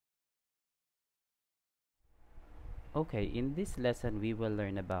Okay, in this lesson we will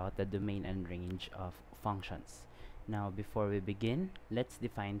learn about the domain and range of functions. Now before we begin, let's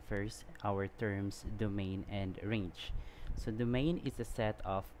define first our terms domain and range. So domain is a set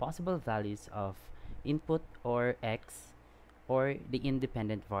of possible values of input or x or the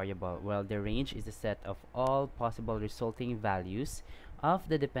independent variable, while the range is a set of all possible resulting values of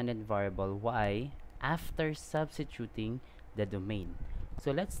the dependent variable y after substituting the domain.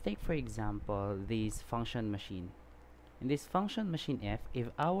 So let's take for example this function machine. In this function machine f, if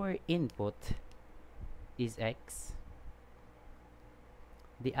our input is x,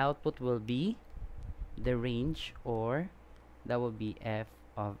 the output will be the range, or that will be f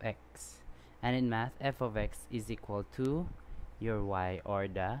of x. And in math, f of x is equal to your y, or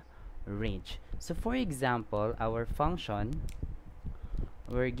the range. So for example, our function,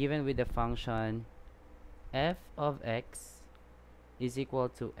 we're given with the function f of x is equal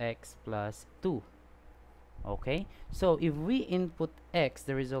to x plus 2. Okay, so if we input x,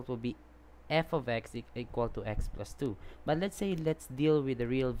 the result will be f of x equal to x plus 2. But let's deal with the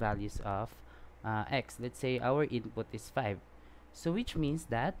real values of x. Let's say our input is 5, so which means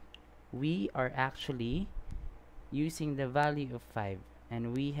that we are actually using the value of 5,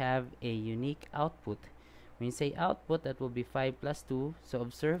 and we have a unique output. When you say output, that will be 5 plus 2. So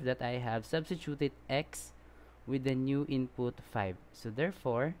observe that I have substituted x with the new input 5. So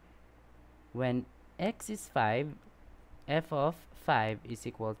therefore, when x is 5, f of 5 is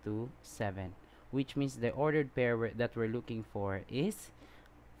equal to 7, which means the ordered pair that we're looking for is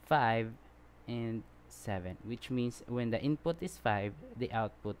 5 and 7, which means when the input is 5, the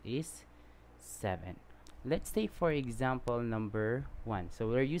output is 7. Let's take for example number 1. So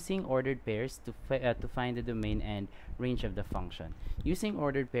we're using ordered pairs to find the domain and range of the function. Using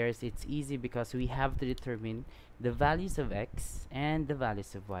ordered pairs, it's easy because we have to determine the values of x and the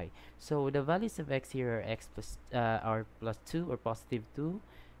values of y. So the values of x here are x plus are plus 2 or positive 2,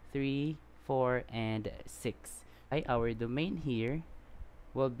 3, 4, and 6. Our domain here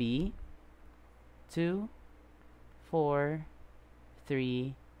will be 2, 4,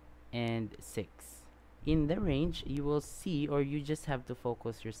 3, and 6. In the range, you will see, or you just have to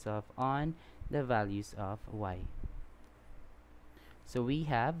focus yourself on the values of y. So we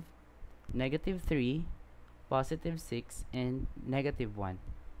have negative 3, positive 6, and negative 1.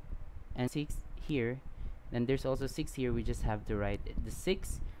 And 6 here, then there's also 6 here. We just have to write the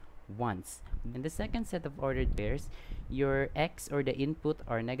 6 once. In the second set of ordered pairs, your x or the input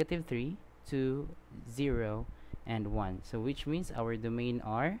are negative 3, 2, 0, and 1. So which means our domain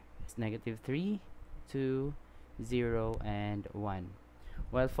are negative 3, 2, 0, and 1.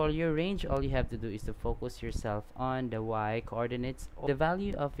 While for your range, all you have to do is to focus yourself on the y coordinates. The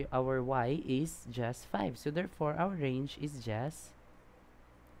value of our y is just 5, so therefore our range is just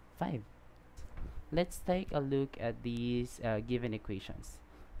 5. Let's take a look at these given equations.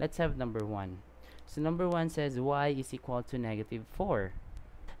 Let's have number 1. So number 1 says y is equal to negative 4.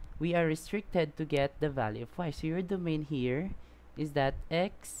 We are restricted to get the value of y, so your domain here is that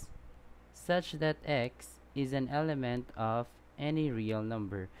x such that x is an element of any real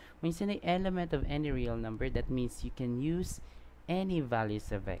number. When you say an element of any real number, that means you can use any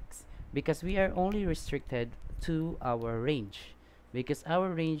values of x, because we are only restricted to our range, because our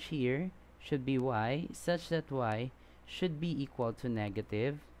range here should be y such that y should be equal to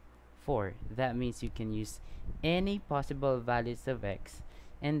negative 4. That means you can use any possible values of x,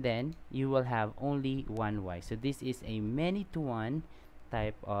 and then you will have only one y. So this is a many-to-one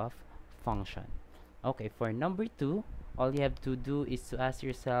type of function. Okay, for number 2, all you have to do is to ask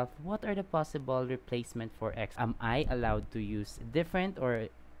yourself, what are the possible replacement for x? Am I allowed to use different or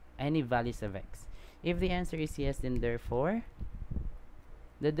any values of x? If the answer is yes, then therefore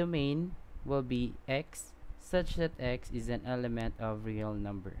the domain will be x such that x is an element of real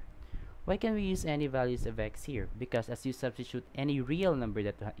number. Why can we use any values of x here? Because as you substitute any real number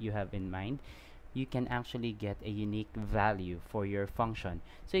that you have in mind, you can actually get a unique value for your function.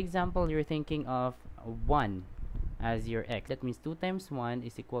 So example, you're thinking of 1 as your x. That means 2 times 1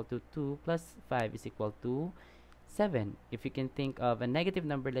 is equal to 2 plus 5 is equal to 7. If you can think of a negative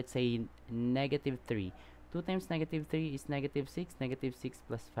number, let's say negative 3. 2 times negative 3 is negative 6. Negative 6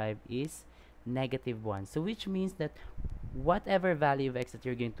 plus 5 is negative 1. So which means that whatever value of x that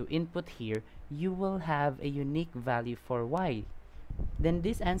you're going to input here, you will have a unique value for y. Then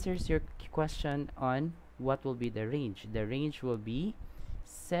this answers your question on what will be the range. The range will be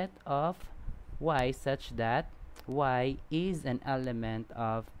set of y such that y is an element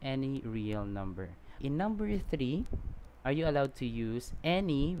of any real number. In number 3, are you allowed to use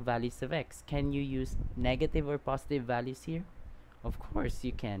any values of x? Can you use negative or positive values here? Of course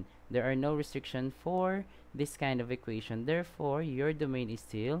you can. There are no restriction for this kind of equation. Therefore, your domain is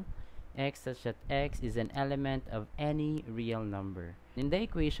still x such that x is an element of any real number. In the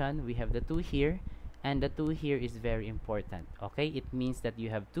equation, we have the 2 here, and the 2 here is very important. Okay, it means that you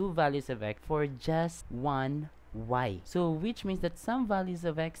have two values of x for just one y. So which means that some values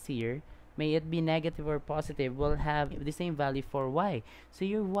of x here, may it be negative or positive, will have the same value for y. So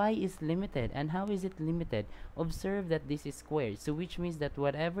your y is limited. And how is it limited? Observe that this is squared. So which means that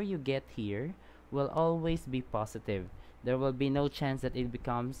whatever you get here will always be positive. There will be no chance that it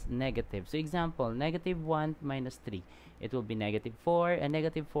becomes negative. So example, negative 1 minus 3. It will be negative 4, and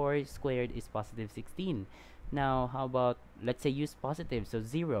negative 4 squared is positive 16. Now, how about, let's say, use positive, so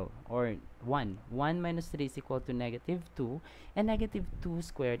 0 or 1. 1 minus 3 is equal to negative 2, and negative 2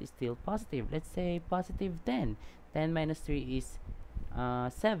 squared is still positive. Let's say positive 10. 10 minus 3 is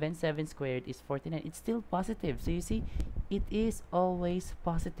 7. 7 squared is 49. It's still positive. So you see, it is always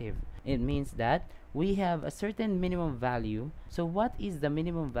positive. It means that we have a certain minimum value. So what is the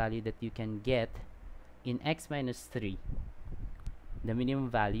minimum value that you can get in x minus 3? The minimum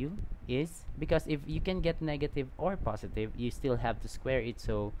value is, because if you can get negative or positive, you still have to square it,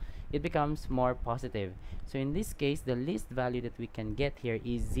 so it becomes more positive. So in this case, the least value that we can get here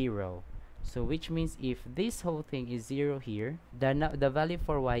is 0. So which means if this whole thing is 0 here, the value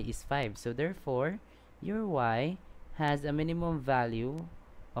for y is 5. So therefore, your y has a minimum value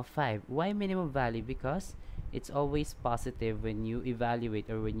of 5. Why minimum value? Because it's always positive when you evaluate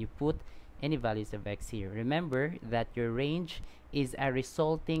or when you put any values of x here. Remember that your range is a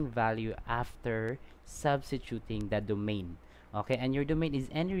resulting value after substituting the domain. Okay, and your domain is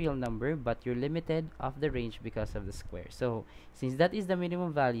any real number, but you're limited of the range because of the square. So since that is the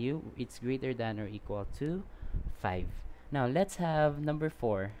minimum value, it's greater than or equal to 5. Now let's have number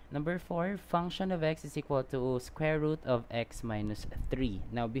 4. Number 4, function of x is equal to square root of x minus 3.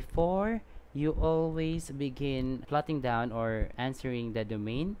 Now before you always begin plotting down or answering the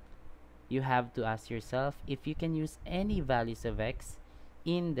domain, you have to ask yourself if you can use any values of x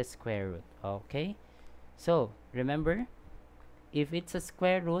in the square root. Okay, so remember, if it's a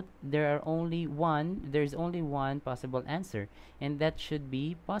square root, there's only one possible answer, and that should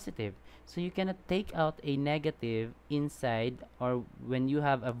be positive. So you cannot take out a negative inside, or when you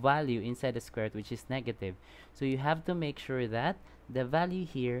have a value inside the square root which is negative. So you have to make sure that the value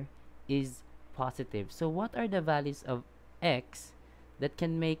here is positive. So what are the values of x that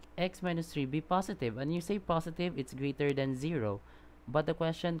can make x minus 3 be positive? And you say positive, it's greater than 0. But the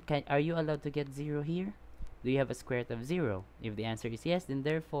question, are you allowed to get 0 here? Do you have a square root of 0? If the answer is yes, then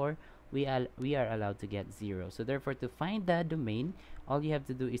therefore we are allowed to get 0. So therefore, to find the domain, all you have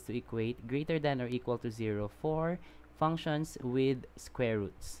to do is to equate greater than or equal to 0 for functions with square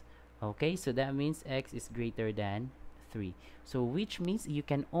roots. Okay, so that means x is greater than 3. So which means you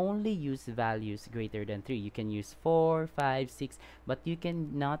can only use values greater than 3. You can use 4, 5, 6, but you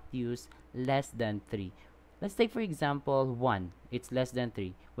cannot use less than 3. Let's take, for example, 1. It's less than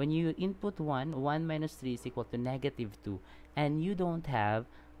 3. When you input 1, 1 minus 3 is equal to negative 2. And you don't have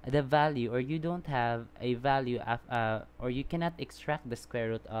the value, or you don't have a value of, or you cannot extract the square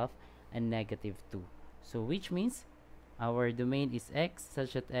root of a negative 2. So which means our domain is x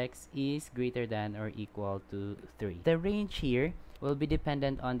such that x is greater than or equal to 3. The range here will be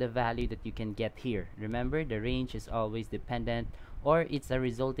dependent on the value that you can get here. Remember, the range is always dependent, or it's a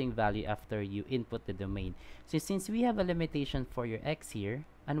resulting value after you input the domain. So since we have a limitation for your x here,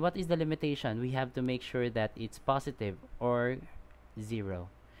 and what is the limitation? We have to make sure that it's positive or 0.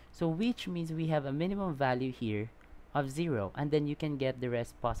 So which means we have a minimum value here of 0, and then you can get the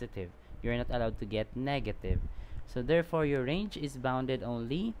rest positive. You're not allowed to get negative. So therefore, your range is bounded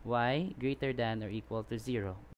only y greater than or equal to 0.